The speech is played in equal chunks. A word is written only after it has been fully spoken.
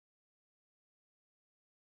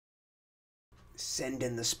Send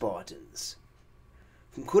in the Spartans.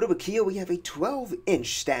 From Kotobukiya, we have a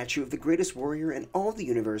 12-inch statue of the greatest warrior in all the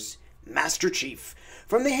universe, Master Chief,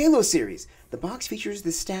 from the Halo series. The box features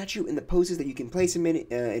the statue and the poses that you can place him in,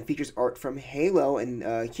 and features art from Halo.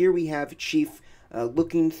 And here we have Chief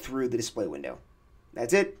looking through the display window.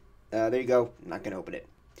 That's it. There you go. I'm not going to open it.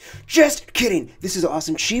 Just kidding! This is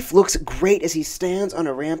awesome. Chief looks great as he stands on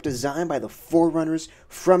a ramp designed by the Forerunners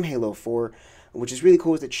from Halo 4. Which is really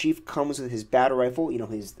cool is that Chief comes with his battle rifle, you know,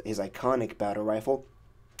 his iconic battle rifle.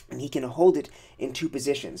 And he can hold it in two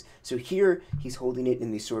positions. So here he's holding it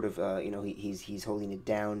in the sort of he's holding it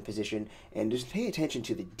down position, and just pay attention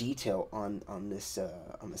to the detail on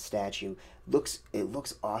the statue. It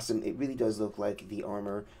looks awesome. It really does look like the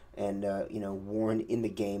armor and worn in the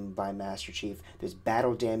game by Master Chief. There's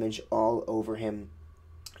battle damage all over him.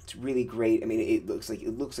 It's really great. I mean, it looks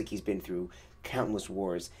like he's been through countless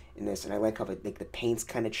wars in this, and I like how the paint's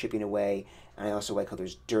kind of chipping away, and I also like how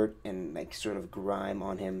there's dirt and like sort of grime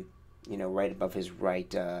on him, right above his right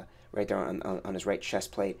there on his right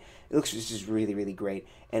chest plate. It looks just really, really great.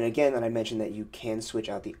 And again, that I mentioned that you can switch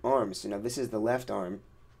out the arms. So now this is the left arm.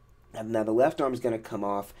 Now the left arm is going to come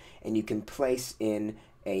off, and you can place in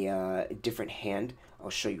a different hand.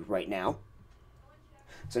 I'll show you right now.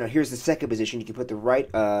 So now here's the second position. You can put the right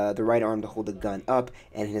arm to hold the gun up,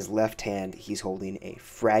 and in his left hand, he's holding a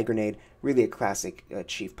frag grenade. Really a classic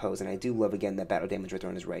Chief pose, and I do love, again, that battle damage right there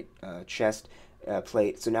on his right chest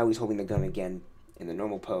plate. So now he's holding the gun again in the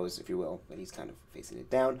normal pose, if you will, but he's kind of facing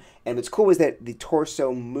it down. And what's cool is that the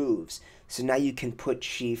torso moves, so now you can put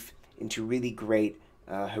Chief into really great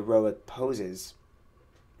heroic poses.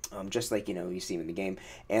 Just like, you see him in the game.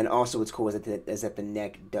 And also what's cool is that the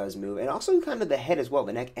neck does move. And also kind of the head as well.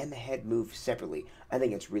 The neck and the head move separately. I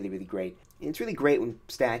think it's really, really great. And it's really great when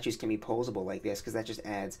statues can be posable like this, because that just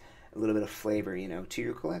adds a little bit of flavor, to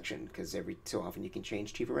your collection. Because every so often you can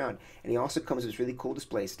change Chief around. And he also comes with this really cool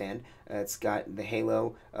display stand. It's got the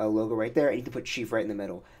Halo logo right there. And you can put Chief right in the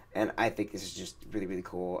middle. And I think this is just really, really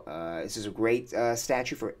cool. This is a great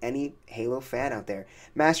statue for any Halo fan out there.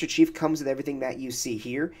 Master Chief comes with everything that you see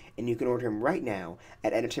here, and you can order him right now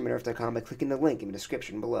at entertainmentearth.com by clicking the link in the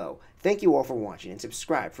description below. Thank you all for watching, and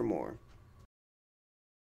subscribe for more.